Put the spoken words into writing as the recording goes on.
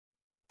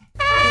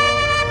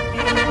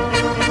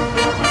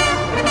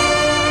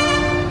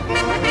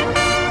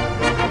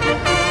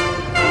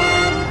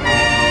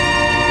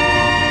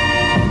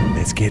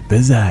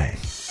busy.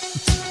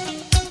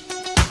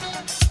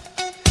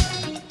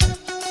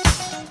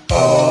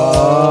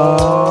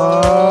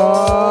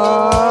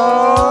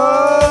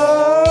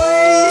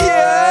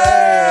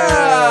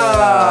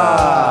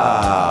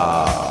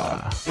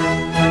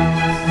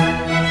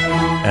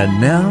 And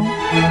now,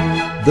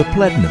 the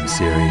Platinum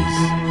series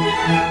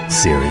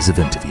of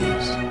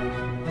interviews.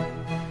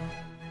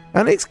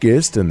 Our next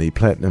guest in the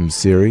Platinum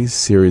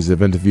series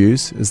of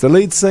interviews is the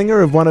lead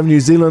singer of one of New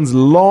Zealand's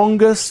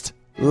longest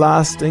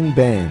lasting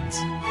bands,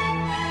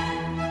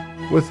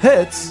 with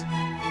hits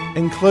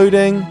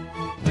including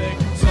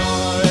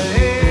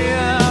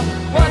Victoria,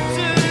 what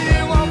do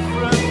you want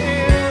from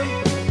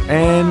him?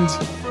 and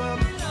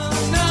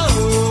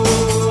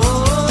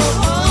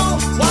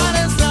What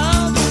is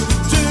up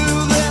to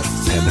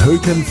this? and who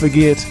can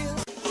forget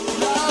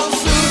I'll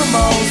sue the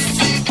most.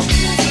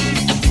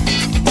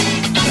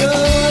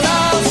 Good,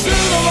 I'll sue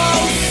the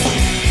most.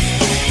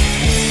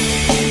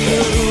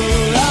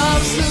 Good, I'll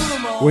sue the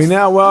most. We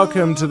now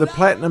welcome to the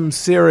Platinum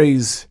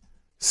series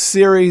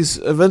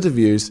of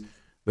interviews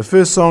the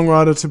first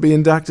songwriter to be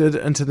inducted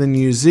into the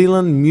New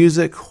Zealand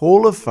Music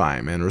Hall of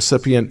Fame and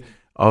recipient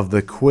of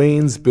the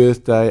Queen's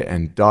Birthday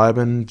and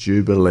Diamond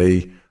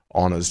Jubilee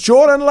honours.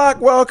 Jordan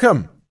Luck,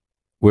 welcome.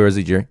 Where is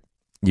he, Jerry?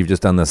 You've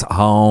just done this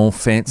whole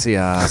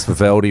fancy-ass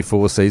Vivaldi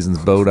Four Seasons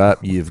build-up.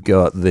 You've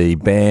got the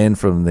band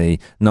from the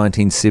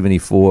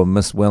 1974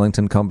 Miss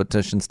Wellington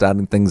competition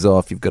starting things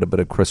off. You've got a bit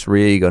of Chris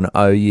Rea and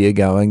Oh Yeah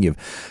going.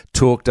 You've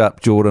talked up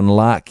Jordan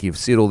Luck. You've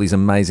said all these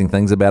amazing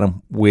things about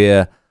him.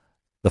 Where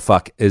the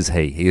fuck is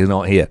he? He's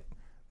not here.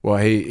 Well,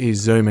 he's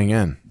zooming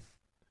in.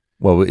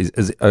 Well,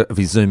 if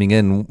he's zooming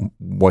in,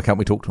 why can't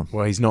we talk to him?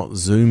 Well, he's not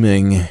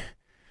zooming.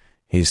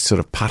 He's sort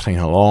of putting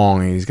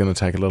along. He's going to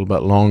take a little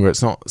bit longer.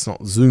 It's not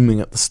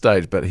zooming at the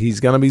stage, but he's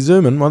going to be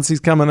zooming. Once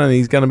he's coming in,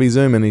 he's going to be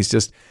zooming. He's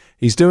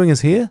doing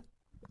his hair.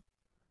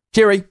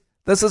 Jerry,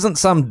 this isn't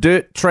some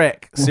dirt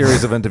track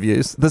series of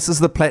interviews. This is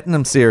the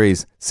Platinum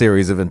series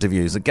of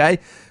interviews, okay?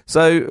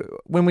 So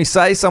when we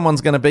say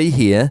someone's going to be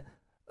here,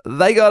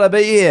 they got to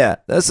be here.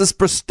 This is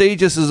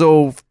prestigious as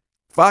all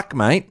fuck,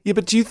 mate. Yeah,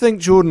 but do you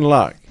think Jordan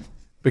Luck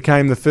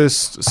became the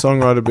first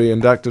songwriter to be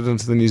inducted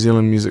into the New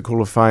Zealand Music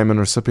Hall of Fame and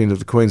recipient of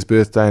the Queen's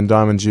Birthday and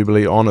Diamond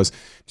Jubilee honours? Do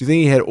you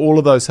think he had all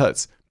of those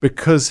hits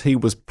because he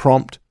was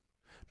prompt,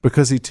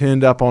 because he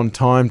turned up on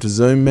time to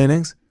Zoom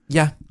meetings?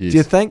 Yeah. Yes. Do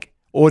you think?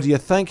 Or do you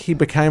think he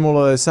became all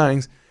of those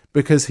things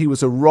because he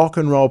was a rock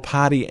and roll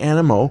party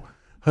animal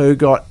who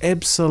got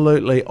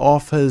absolutely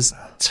off his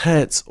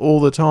tits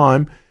all the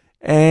time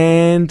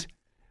and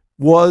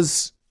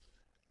was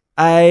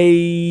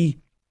a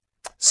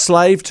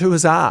slave to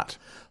his art?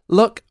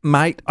 Look,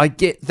 mate, I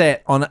get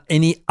that on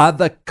any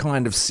other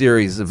kind of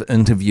series of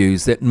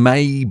interviews that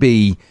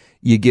maybe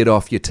you get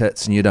off your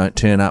tits and you don't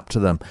turn up to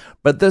them.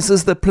 But this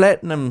is the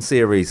Platinum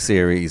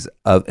series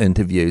of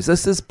interviews.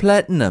 This is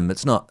Platinum.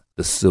 It's not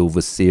the Silver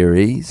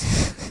series.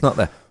 It's not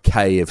the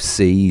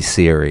KFC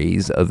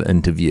series of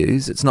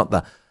interviews. It's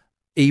not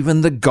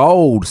even the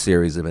Gold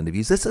series of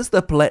interviews. This is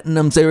the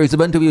Platinum series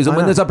of interviews. And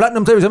when there's a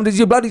Platinum series of interviews,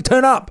 you bloody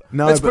turn up.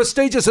 No, it's but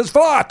prestigious as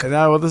fuck.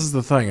 No, well, this is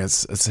the thing.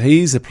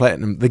 He's a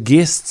platinum. The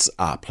guests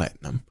are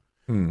platinum,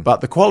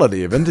 but the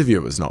quality of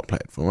interview is not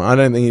platinum. I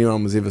don't think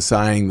anyone was ever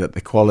saying that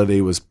the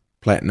quality was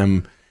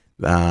platinum.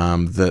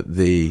 That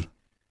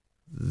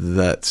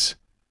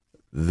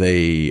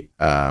the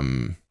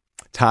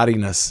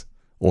tardiness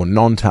or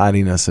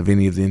non-tardiness of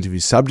any of the interview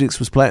subjects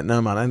was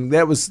platinum. I don't.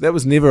 That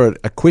was never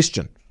a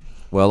question.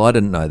 Well, I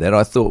didn't know that.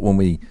 I thought when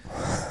we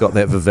got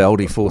that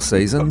Vivaldi Four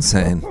Seasons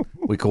and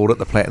we called it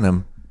the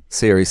Platinum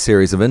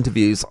series of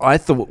interviews, I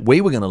thought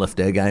we were going to lift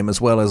our game as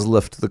well as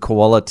lift the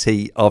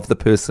quality of the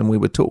person we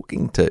were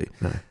talking to.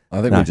 No.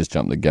 I think we just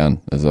jumped the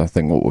gun, is I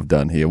think what we've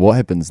done here. What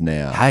happens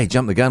now? Hey,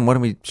 jump the gun. Why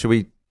don't we? Should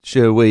we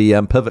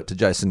pivot to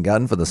Jason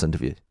Gunn for this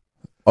interview?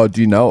 Oh, do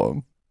you know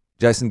him?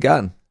 Jason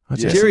Gunn.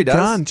 Jason Jerry does.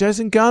 Gunn.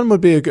 Jason Gunn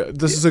would be a good.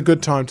 This is a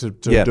good time to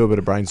do a bit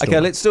of brainstorming. Okay,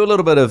 let's do a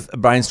little bit of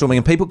brainstorming,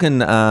 and people can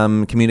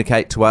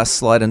communicate to us,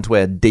 slide into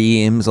our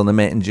DMs on the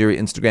Matt and Jerry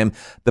Instagram,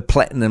 the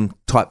platinum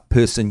type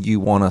person you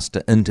want us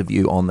to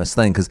interview on this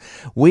thing, because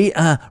we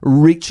are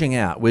reaching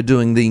out. We're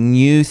doing the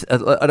new.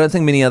 I don't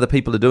think many other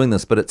people are doing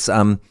this, but it's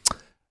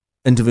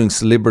interviewing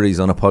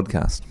celebrities on a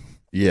podcast.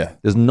 Yeah.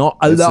 There's not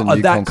a That's a lot new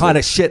of that concept. kind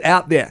of shit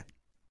out there.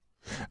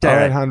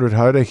 0800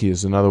 Hodeki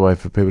is another way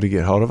for people to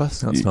get hold of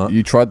us. No, it's not.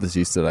 You tried this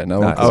yesterday. No,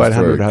 one No. comes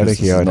 0800 through 'cause Hodeki,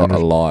 this is not 0800.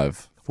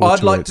 alive.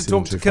 I'd like to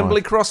talk to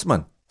Kimberly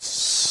Crossman.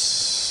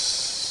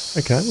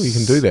 Okay, well, you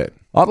can do that.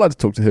 I'd like to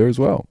talk to her as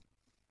well.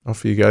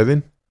 Off you go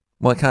then.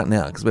 Well, I can't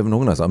now because we haven't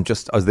organised. I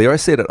was there. I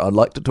said it. I'd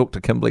like to talk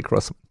to Kimberly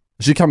Crossman.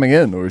 Is she coming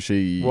in or is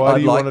she... Why I'd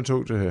do you like- want to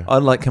talk to her?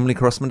 I'd like Kimberly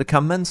Crossman to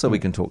come in so we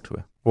can talk to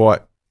her. Why?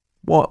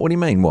 What? What do you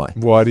mean? Why?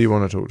 Why do you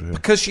want to talk to her?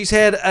 Because she's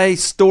had a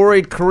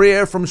storied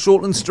career from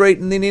Shortland Street,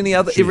 and then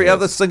every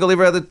other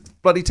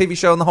bloody TV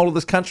show in the whole of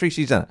this country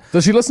she's done it.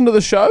 Does she listen to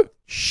the show?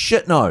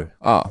 Shit, no.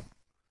 Ah.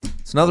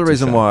 It's another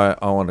reason why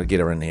I want to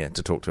get her in here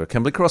to talk to her.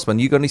 Kimberly Crossman,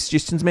 you got any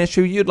suggestions, Mash,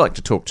 who you'd like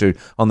to talk to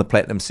on the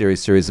Platinum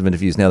series of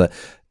interviews now that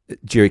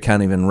Jerry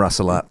can't even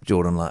rustle up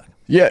Jordan Luck.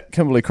 Yeah,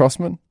 Kimberly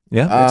Crossman.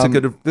 Yeah,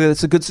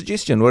 that's a good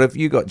suggestion. What have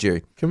you got,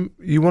 Jerry?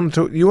 You want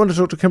to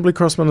talk to Kimberly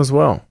Crossman as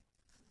well?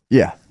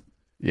 Yeah,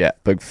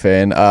 big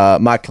fan.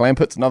 Mark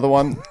Lampert's another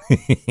one.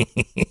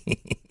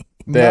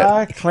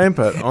 Mark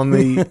Clampett on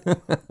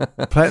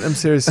the Platinum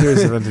Series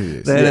of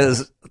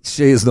interviews.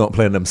 She is not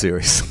Platinum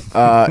Series.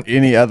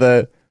 Any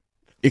other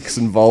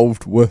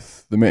ex-involved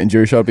with the Matt and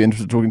Jerry show I'd be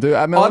interested in talking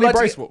to? Melanie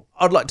Bracewell.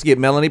 I'd like to get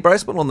Melanie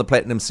Bracewell on the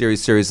Platinum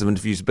Series of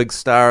interviews. Big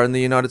star in the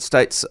United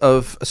States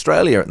of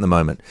Australia at the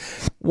moment.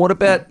 What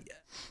about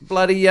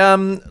bloody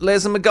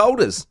Lazza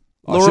McGolders?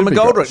 Laura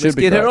McGoldrick. Let's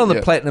get her on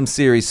the Platinum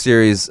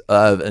Series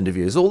of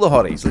interviews. All the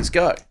hotties. Let's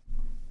go.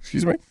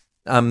 Excuse me?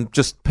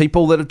 Just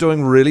people that are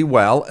doing really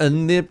well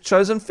in their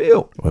chosen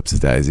field. Whoops,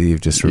 Daisy,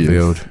 you've just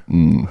revealed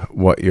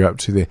what you're up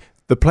to there.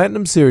 The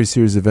Platinum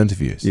Series of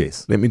interviews.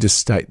 Yes. Let me just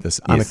state this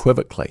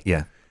unequivocally.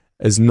 Yeah.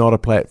 Is not a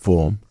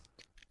platform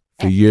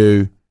for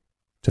you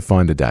to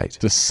find a date.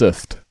 To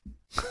sift,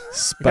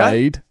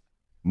 spade,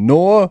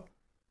 nor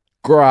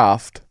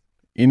graft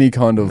any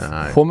kind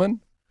of woman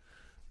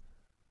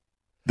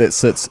that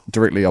sits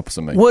directly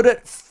opposite me. Would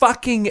it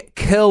fucking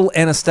kill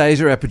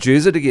Anastasia, our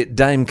producer, to get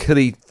Dame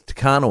Kitty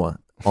Takanawa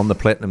on the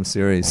Platinum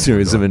Series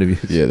of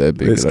interviews? Yeah, that'd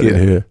be Let's a good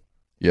get idea. her.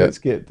 Yeah. Let's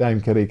get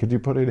Dame Kitty. Could you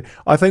put it?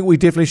 I think we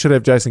definitely should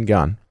have Jason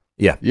Gunn.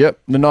 Yeah.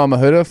 Yep. Nanai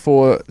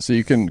Mahuta so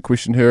you can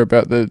question her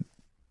about the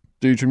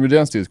do you trim your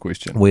downstairs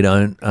question. We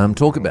don't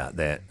talk about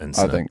that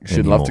I think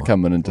she'd love to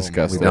come in and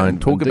discuss that in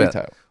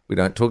detail. We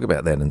don't talk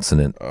about that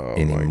incident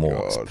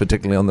anymore,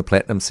 particularly on the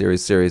Platinum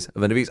Series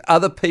of interviews.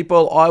 Other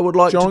people I would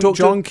like to talk to.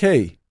 John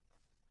Key.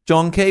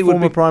 John Key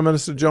Former Prime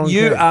Minister John Key.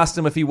 You asked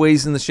him if he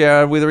wheezes in the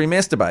shower, whether he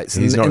masturbates.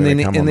 He's not going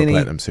to come on the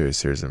Platinum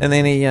Series of and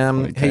then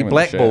he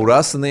blackballed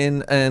us, and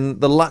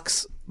the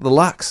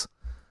Lux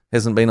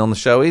hasn't been on the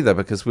show either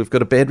because we've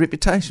got a bad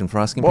reputation for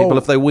asking people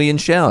if they wee in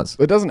showers.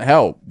 It doesn't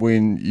help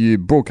when you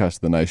broadcast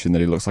to the nation that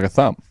he looks like a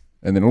thumb,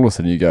 and then all of a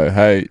sudden you go,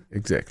 "Hey,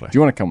 exactly. Do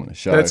you want to come on the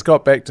show?" That's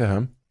got back to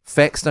him.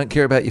 Facts don't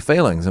care about your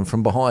feelings, and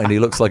from behind he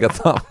looks like a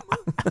thumb.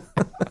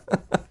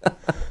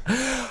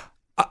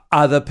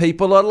 Other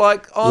people are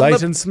like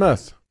Leighton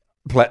Smith.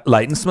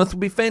 Leighton Smith would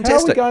be How are we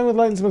fantastic. going with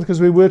Leighton Smith?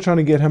 Because we were trying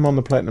to get him on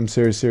the Platinum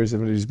Series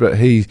of interviews, but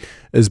he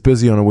is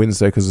busy on a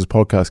Wednesday because his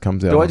podcast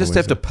comes out. Do I just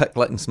have to pick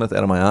Leighton Smith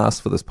out of my ass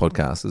for this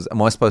podcast?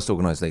 Am I supposed to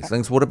organise these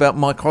things? What about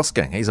Mike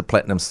Hosking? He's a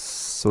Platinum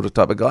sort of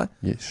type of guy.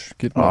 Yes.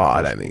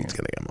 I don't think he's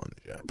going to come on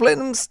the show.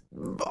 Platinum's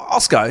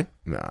Hosco.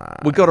 Nah.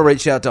 We've got to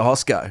reach out to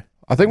Hosco.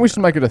 I think we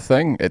should make it a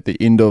thing at the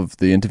end of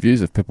the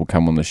interviews. If people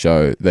come on the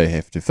show, they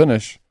have to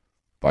finish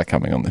by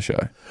coming on the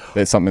show.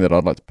 That's something that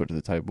I'd like to put to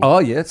the table. Oh,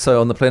 yeah. So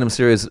on the Platinum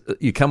Series,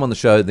 you come on the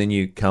show, then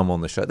you come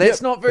on the show.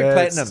 That's not very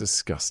platinum. That's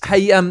disgusting.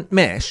 Hey,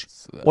 Mash,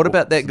 what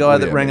about that guy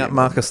that rang up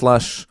Marcus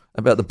Lush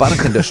about the butter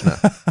conditioner?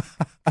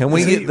 Can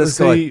we get this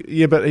guy?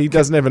 Yeah, but he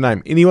doesn't have a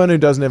name. Anyone who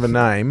doesn't have a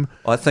name...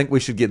 I think we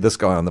should get this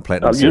guy on the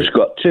Platinum I've Series. just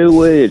got 2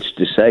 words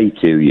to say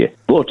to you.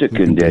 Butter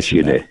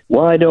conditioner.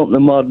 Why don't the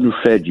modern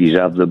fridges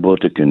have the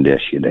butter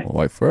conditioner? I'll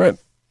wait for it.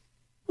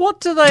 What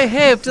do they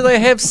have? Do they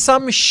have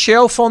some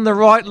shelf on the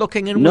right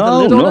looking in with a No,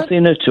 lid on it?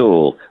 nothing at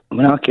all.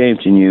 When I came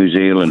to New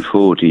Zealand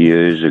 40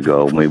 years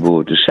ago, we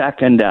bought a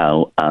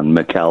Sackendal and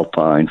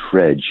McAlpine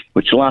fridge,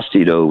 which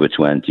lasted over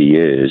 20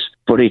 years,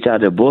 but it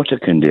had a butter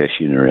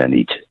conditioner in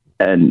it.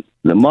 And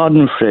the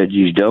modern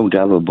fridges don't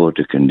have a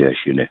butter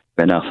conditioner.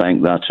 And I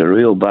think that's a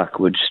real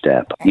backward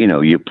step. You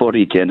know, you put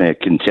it in a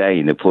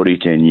container, put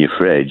it in your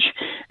fridge,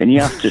 and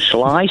you have to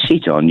slice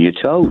it on your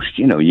toast.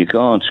 You know, you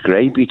can't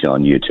scrape it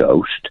on your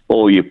toast.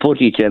 Or you put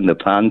it in the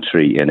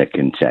pantry in a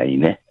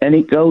container, and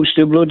it goes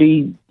to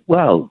bloody,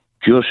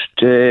 just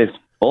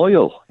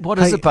oil. What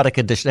is a butter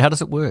conditioner? How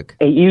does it work?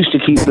 It used to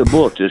keep the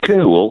butter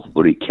cool,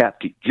 but it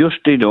kept it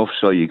just enough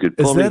so you could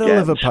pull it Is that out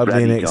a and spread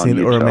Liverpudlian it on accent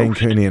your or a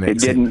toast. Mancunian It accent?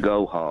 didn't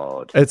go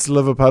hard. It's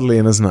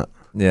Liverpudlian, isn't it?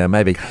 Yeah,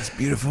 maybe. It's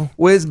beautiful.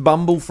 Where's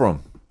Bumble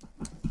from?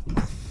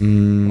 The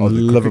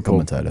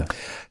Liverpool commentator.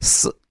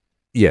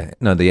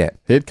 The app.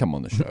 He'd come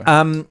on the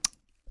show.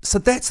 So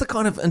that's the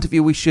kind of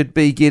interview we should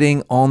be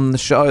getting on the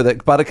show,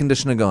 that butter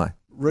conditioner guy.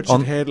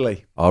 Richard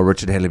Hadley. Oh,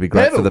 Richard Hadley would be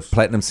great for the Medals.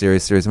 Platinum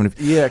Series.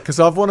 Yeah, because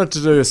I've wanted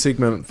to do a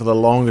segment for the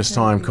longest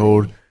time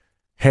called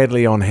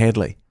Hadley on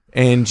Hadley.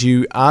 And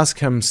you ask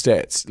him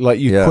stats, like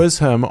you quiz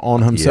him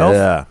on himself.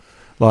 Yeah.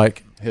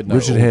 Like He'd know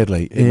Richard all-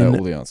 Hadley he'd know in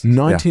all the answers.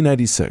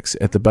 1986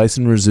 at the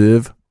Basin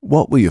Reserve.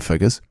 What were your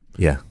figures?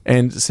 Yeah.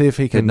 And see if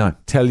he can know.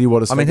 tell you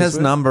what his I mean, figures his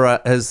were. number,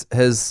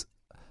 his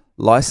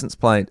license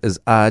plate is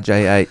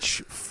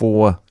RJH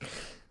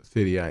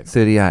 438,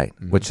 38.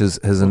 which is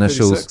his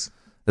initials. 36.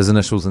 His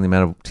initials and the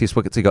amount of test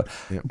wickets he got.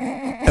 Yep.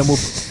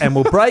 And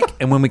we'll break.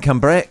 And when we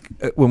come back,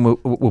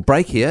 we'll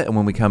break here. And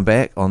when we come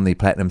back on the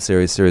Platinum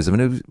Series of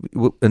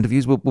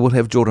interviews, we'll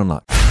have Jordan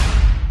Luck.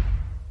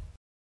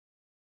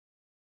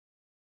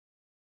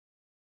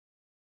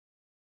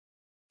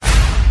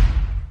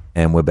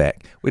 And we're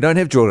back. We don't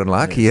have Jordan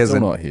Luck. He still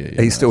hasn't. not here yet,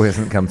 He no. still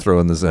hasn't come through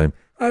on the Zoom.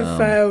 I've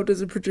failed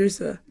as a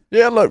producer.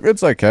 Yeah, look,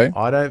 it's okay.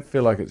 I don't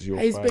feel like it's your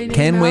He's fault. been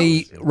Can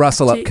we emailed,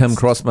 rustle up Kim text.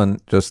 Crossman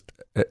just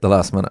at the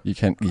last minute. You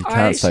can't say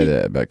actually-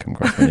 that about Kim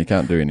Crossman. You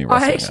can't do any I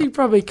wrestling actually now.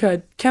 probably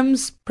could.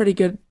 Kim's pretty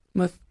good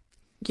with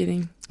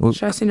getting. Well-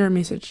 Should I send her a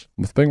message?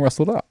 With being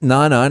rustled up. No.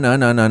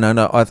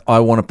 I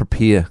want to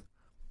prepare.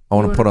 I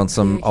want to put on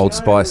some Old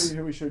Spice.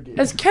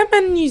 Is Kim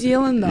in New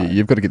Zealand though?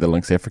 You've got to get the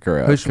Lynx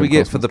Africa out. Who should we Kim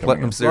get for Crossman's the coming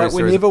Platinum up. Series?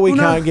 Right, whenever we Well,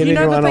 no, can't get you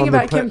know anyone the thing on the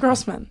about Kim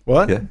Crossman?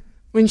 What? Yeah.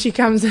 When she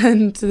comes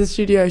into the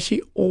studio,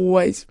 she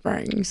always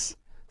brings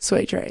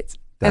sweet treats.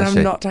 And Does I'm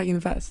she? not taking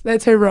the piss.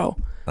 That's her rule.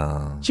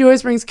 Oh, She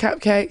always brings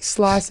cupcakes,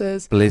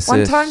 slices. Bless One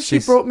her. time she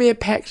She's- brought me a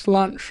packed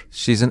lunch.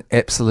 she's an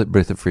absolute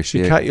breath of fresh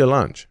She air. cut your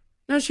lunch.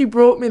 No, she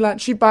brought me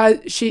lunch.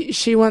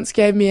 She once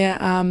gave me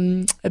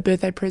a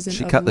birthday present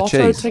She of cut the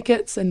lotto cheese.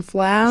 tickets and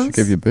flowers. She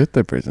gave you a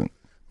birthday present.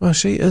 Well,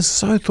 she is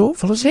so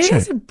thoughtful, isn't She she?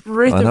 has a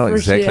breath I know of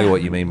fresh exactly air.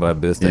 what you mean by a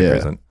birthday Yeah.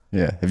 present.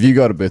 Yeah. Have you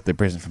got a birthday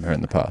present from her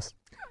in the past?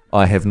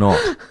 I have not.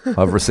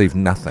 I've received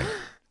nothing.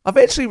 I've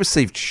actually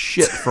received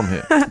shit from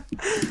her. Maybe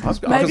Because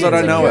it's I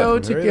don't a know it. girl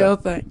to girl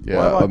thing. Yeah.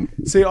 Well,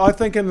 see, I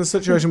think in the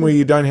situation where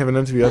you don't have an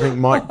interview, I think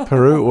Mike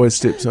Peru always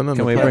steps in.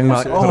 Can we bring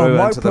Mike Peru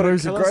Mike into the...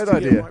 Peru's a great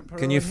idea.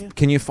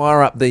 Can you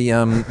fire up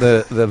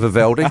the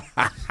Vivaldi?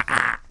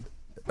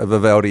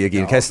 Vivaldi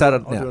again. Okay, start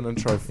it I'll do now. an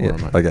intro for Yeah.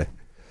 him. Mate. Okay.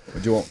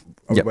 Do you want?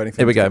 Are Yep. waiting for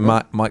Here him we to go. come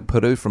in? Mike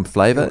Peru from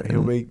Flavour.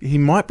 He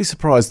might be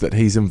surprised that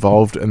he's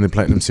involved in the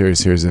Platinum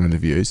series of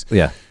interviews,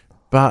 Yeah.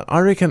 but I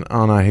reckon.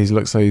 Oh no, he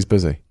looks like he's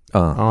busy.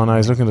 Oh. Oh no,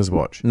 he's looking at his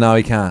watch. No,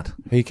 he can't.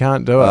 He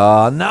can't do it.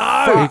 Oh,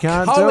 no. He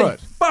can't do Holy it.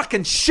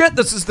 fucking shit.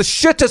 This is the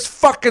shittest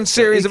fucking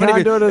series he of can't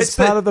interviews. do it as It's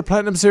part the, of the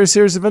Platinum series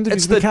of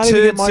interviews. it's We the can't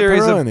even get third Mike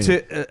series Peru in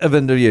here. of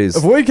interviews.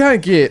 If we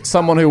can't get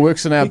someone who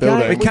works in our We building,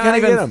 can't- We we can't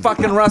can't get even him.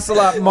 fucking rustle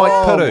up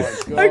Mike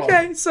Peru.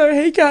 Okay, so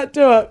he can't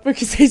do it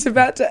because he's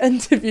about to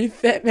interview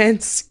Fat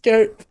Man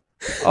Scoop.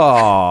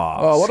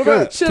 Oh, what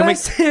about Should Can I we-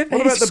 say if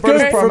what he's about the Scoop?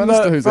 British Prime From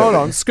Minister the, who's hold at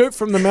on, Scoop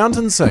from the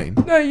mountain scene.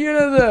 No, you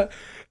know the.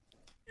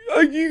 Oh,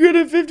 you got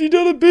a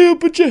 $50 bill,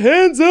 put your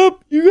hands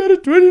up. You got a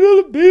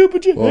 $20 bill,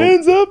 put your Well,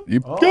 hands up.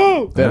 you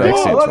Go. that Go.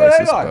 accent's look at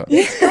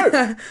racist.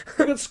 that but-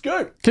 Look at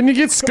Scoop. Can you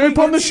get Scoop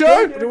on the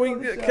show?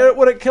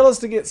 Would it kill us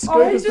to get Scoop?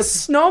 Oh, he as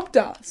just snobbed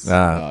us.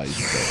 Ah. Oh, you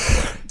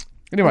can.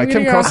 Anyway, I'm Kim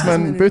gonna go ask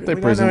Crossman, him. birthday we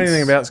don't presents. know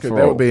anything about Scoop. for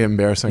That all. would be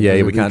embarrassing. Yeah,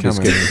 He we would can't do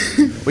come in.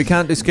 Scoop. We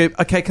can't do Scoop.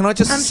 Okay, can I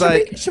just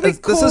say, should we this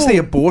is call- the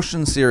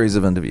abortion series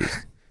of interviews.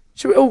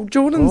 Should we, oh,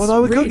 Jordan's. Well,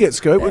 no, we could read get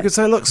Scoop. We that. could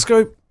say, look,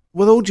 Scoop,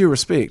 with all due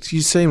respect,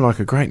 you seem like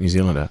a great New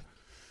Zealander.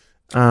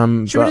 Should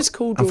we But just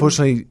call Jordan?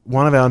 unfortunately,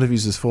 one of our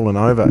interviews has fallen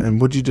over, and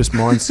would you just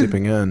mind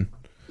stepping in?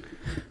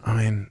 I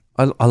mean,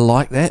 I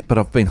like that, but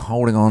I've been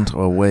holding on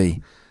to a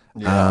wee I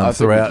think we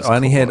throughout. just I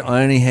only call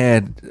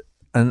had,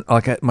 and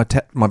like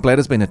my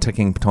bladder's been a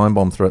ticking time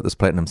bomb throughout this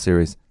Platinum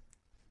series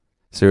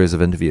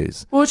of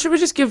interviews. Well, should we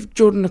just give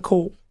Jordan a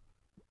call?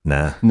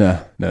 Nah.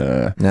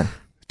 No.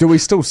 Do we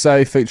still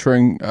say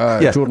featuring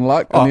Jordan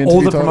Luck in the interview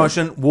all the title?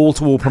 promotion,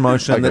 wall-to-wall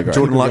promotion Okay, that great.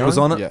 Jordan Keep it Luck was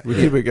going. on it. Yeah. we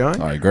keep it going.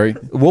 I agree.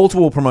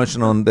 Wall-to-wall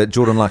promotion on that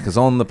Jordan Luck is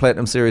on the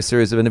Platinum series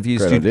of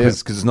interviews Great idea.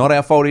 because it's not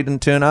our fault he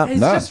didn't turn up. He's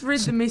No. just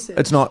read the message.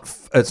 It's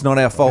not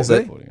our fault Is he?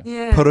 that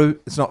Yeah. Peru.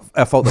 It's not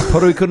our fault that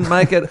Peru couldn't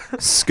make it.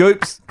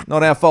 Scoops,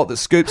 not our fault that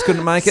Scoops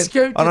couldn't make it.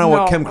 Scoop I don't know did what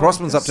not Kim make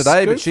Crossman's it. up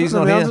today, Scoop but she's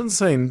from not the here. mountain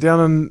scene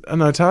down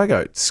in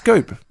Otago.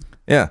 Scoop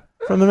Yeah.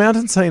 from the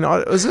mountain scene.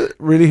 Is it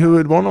really who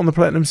we'd want on the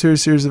Platinum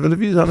series of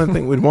interviews? I don't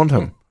think we'd want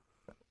him.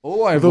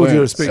 All I've With all due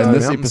learned respect to in the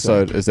this mountain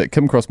episode is that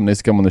Kim Crossman needs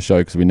to come on the show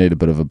because we need a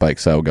bit of a bake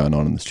sale going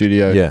on in the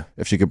studio. Yeah.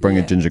 If she could bring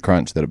a ginger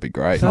crunch, that'd be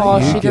great. Oh,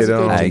 You she get does a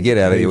good on. job. Hey, get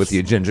out of here with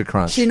your ginger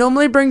crunch. She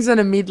normally brings in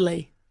a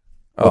medley.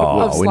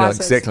 Oh, of we know slices.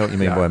 exactly what you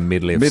mean by a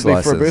medley of Medley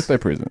slices. for a birthday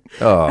present.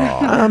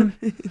 Oh,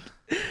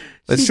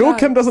 She Sure, does.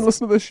 Kim doesn't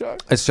listen to this show.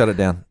 let's shut it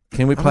down.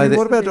 Can we I play mean, that?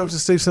 what about Dr.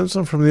 Steve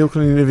Simpson from the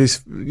Auckland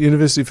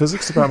University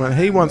Physics Department?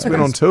 He once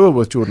went on tour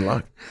with Jordan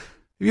Luck.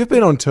 You've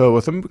been on tour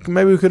with him.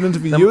 Maybe we could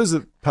interview you as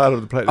a part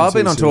of the Platinum I've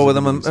been on series tour with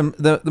of him, interviews.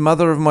 and the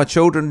mother of my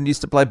children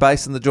used to play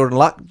bass in the Jordan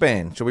Luck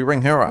band. Shall we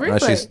ring her up?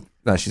 Really?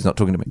 No, she's not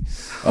talking to me.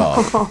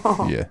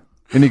 Oh, yeah.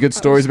 Any good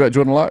stories about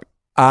Jordan Luck?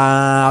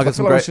 I I got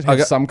some feel like we great. should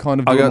have some kind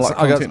of Jordan Luck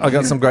content. I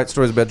got some great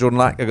stories about Jordan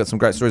Luck. I got some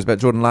great stories about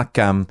Jordan Luck.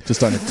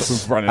 Just don't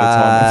just run out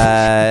of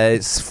time.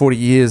 It's 40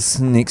 years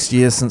next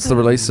year since the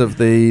release of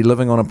the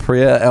Living on a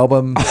Prayer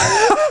album.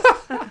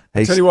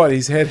 He's- Tell you what,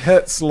 he's had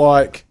hits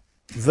like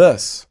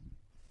this.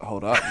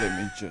 Hold up, let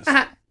me just.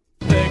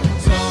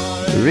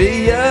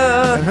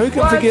 Ria. And who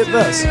can forget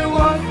this?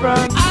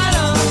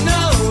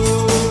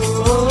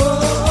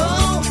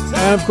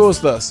 And of course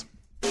this.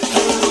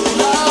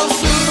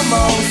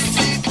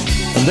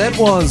 And that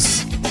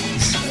was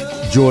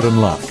Jordan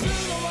Luck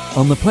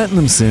on the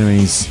Platinum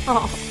series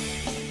of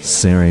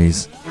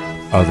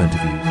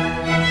interviews.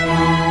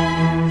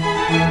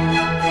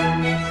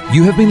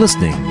 You have been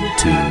listening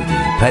to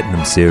the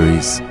Platinum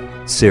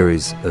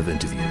series of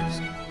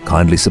interviews,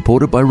 kindly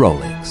supported by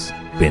Rolex,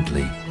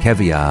 Bentley,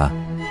 Caviar,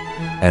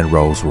 and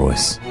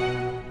Rolls-Royce,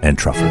 and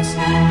Truffles.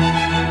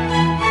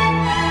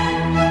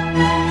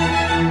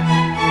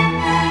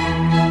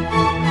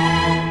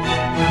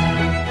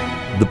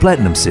 The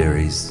Platinum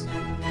series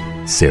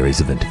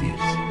of interviews.